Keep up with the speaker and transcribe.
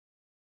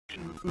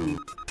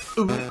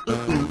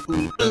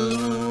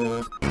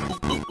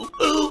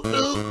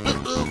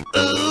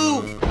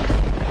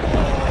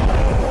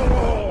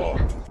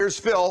Here's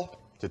Phil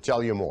to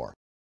tell you more.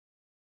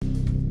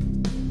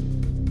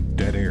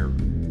 Dead air.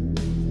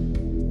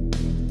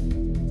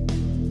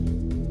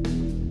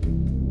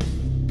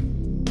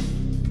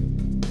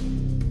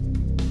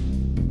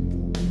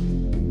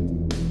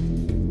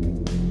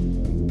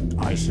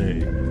 I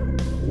say,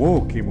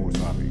 whoa,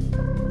 Kimo-sabi.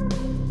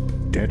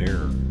 Dead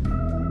air.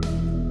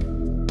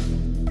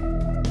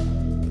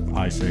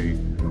 I say,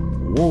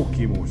 whoa,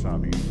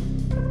 Kimo-sabi.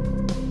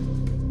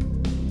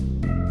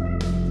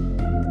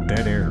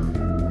 Dead air.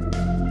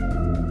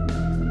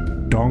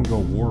 Donga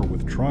war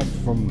with tribes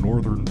from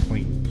northern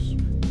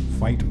plains.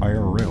 Fight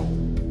IRL,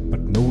 but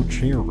no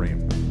chair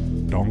ramp.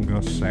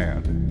 Donga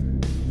sad.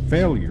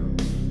 Failure.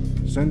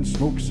 Send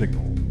smoke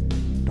signal.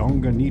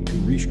 Donga need to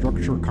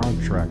restructure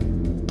contract.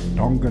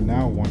 Donga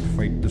now want to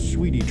fight the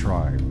Sweetie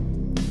tribe.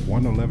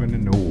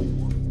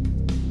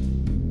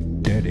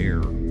 111-0. Dead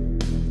air.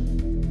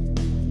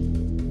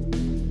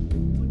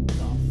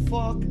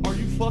 Fuck, are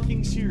you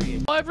fucking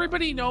serious? Well,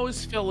 everybody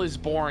knows Phil is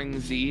boring,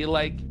 Z.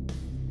 Like,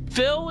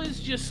 Phil is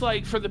just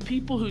like, for the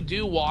people who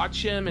do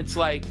watch him, it's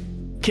like,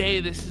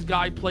 okay, this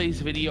guy plays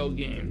video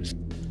games.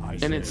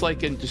 And it's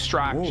like a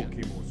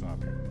distraction.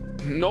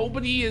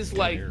 Nobody is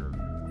like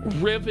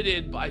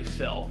riveted by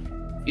Phil.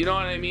 You know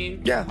what I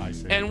mean? Yeah.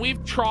 And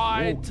we've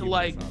tried to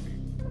like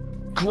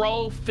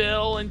grow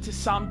Phil into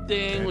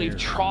something. We've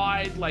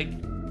tried like,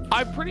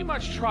 I pretty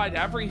much tried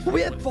everything.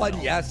 We had fun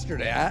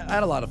yesterday. I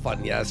had a lot of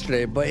fun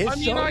yesterday, but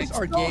his shows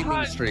are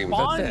gaming streams.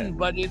 Fun, that's it.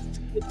 But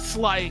it's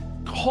like,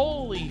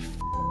 holy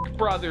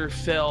brother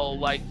Phil.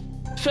 Like,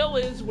 Phil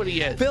is what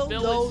he is. Phil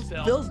knows.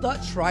 Phil's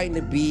not trying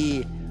to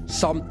be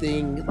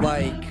something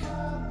like.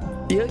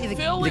 You know,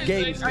 Phil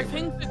is. I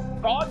think the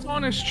God's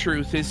honest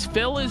truth is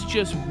Phil is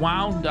just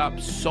wound up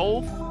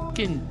so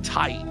fucking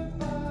tight.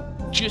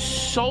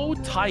 Just so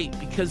tight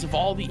because of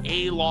all the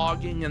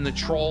A-logging and the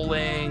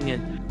trolling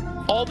and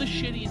all the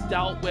shit he's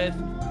dealt with,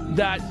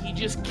 that he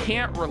just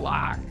can't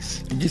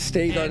relax. He just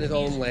stays on his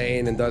own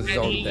lane and does his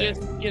own thing.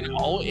 Just, you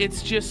know,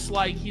 it's just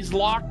like he's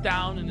locked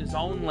down in his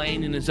own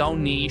lane, in his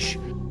own niche.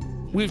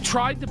 We've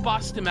tried to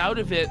bust him out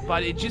of it,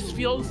 but it just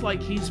feels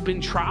like he's been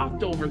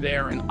trapped over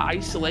there in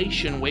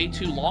isolation way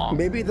too long.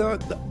 Maybe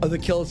the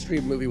Kill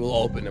Stream movie will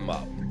open him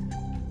up.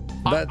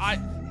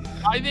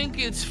 I think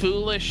it's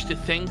foolish to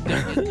think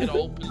that we could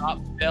open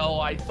up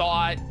Phil. I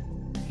thought,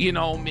 you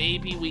know,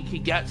 maybe we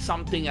could get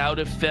something out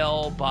of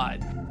Phil, but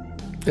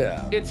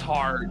yeah, it's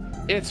hard.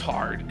 It's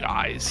hard,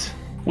 guys.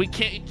 You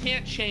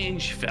can't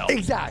change Phil.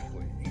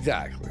 Exactly.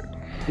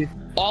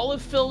 All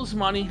of Phil's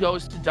money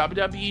goes to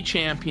WWE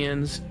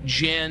champions,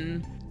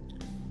 Jin,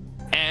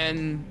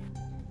 and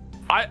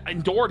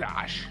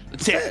DoorDash.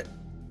 That's it.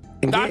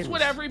 That's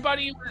what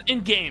everybody in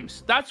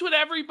games. That's what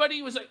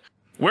everybody was like.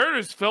 Where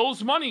does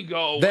Phil's money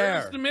go?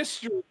 Where's the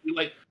mystery?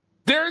 Like,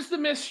 there's the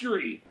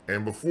mystery.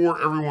 And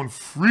before everyone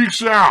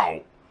freaks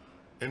out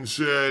and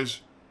says,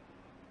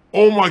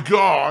 "Oh my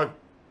God,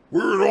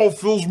 where did all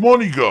Phil's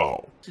money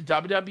go?" To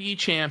WWE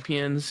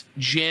champions,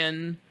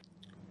 Jin,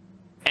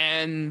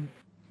 and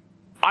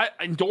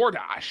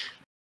DoorDash.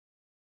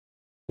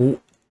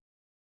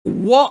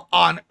 What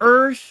on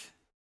earth?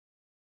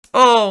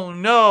 Oh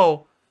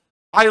no.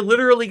 I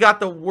literally got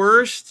the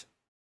worst.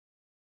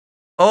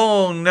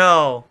 Oh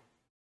no.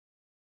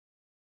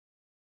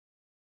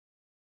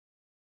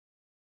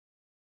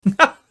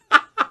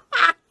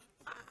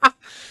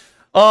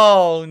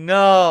 Oh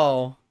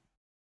no.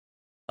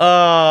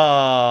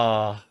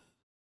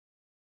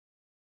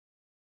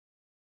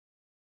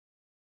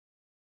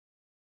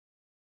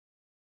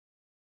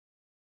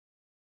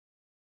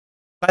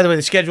 By the way,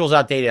 the schedule's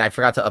outdated. I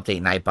forgot to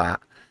update Nightbot.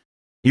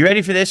 You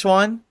ready for this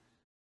one?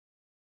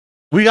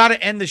 We got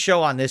to end the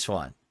show on this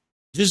one.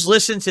 Just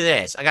listen to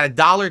this. I got a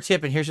 $1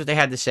 tip, and here's what they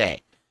had to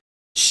say.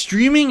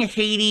 Streaming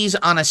Hades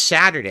on a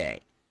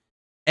Saturday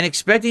and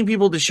expecting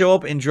people to show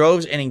up in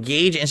droves and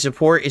engage and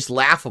support is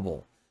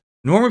laughable.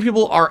 Normal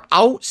people are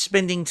out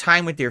spending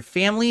time with their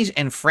families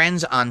and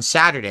friends on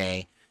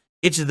Saturday.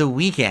 It's the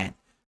weekend.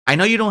 I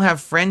know you don't have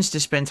friends to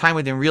spend time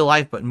with in real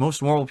life, but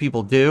most normal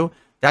people do.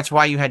 That's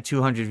why you had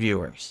 200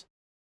 viewers.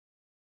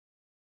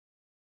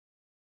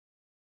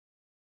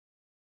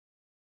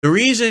 The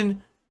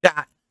reason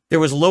that there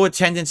was low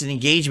attendance and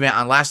engagement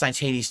on last night's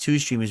Hades 2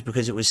 stream is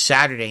because it was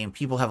Saturday and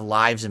people have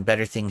lives and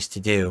better things to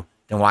do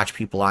than watch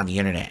people on the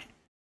internet.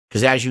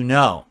 Because as you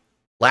know,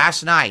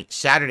 last night,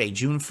 Saturday,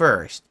 June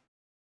 1st,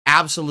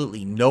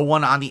 absolutely no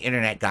one on the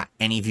internet got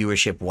any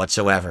viewership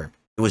whatsoever.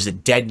 It was a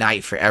dead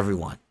night for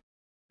everyone.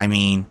 I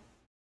mean,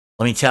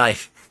 let me tell you.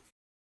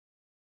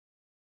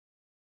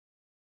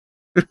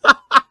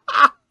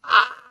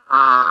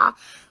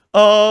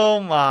 Oh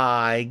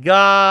my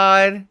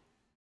God.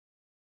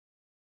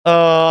 Oh.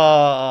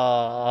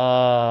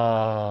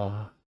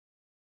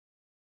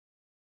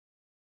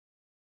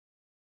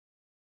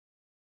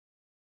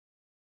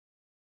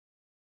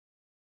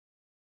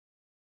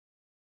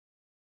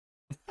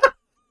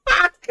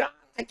 God,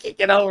 I can't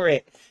get over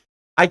it.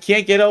 I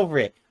can't get over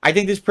it. I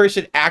think this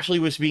person actually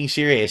was being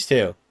serious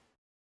too.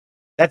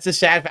 That's the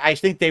sad. I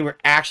think they were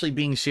actually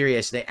being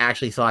serious. They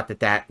actually thought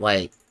that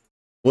like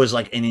was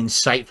like an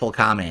insightful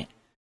comment.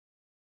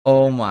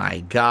 Oh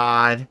my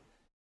God.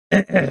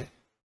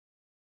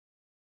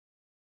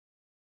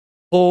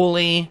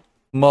 Holy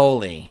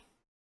moly.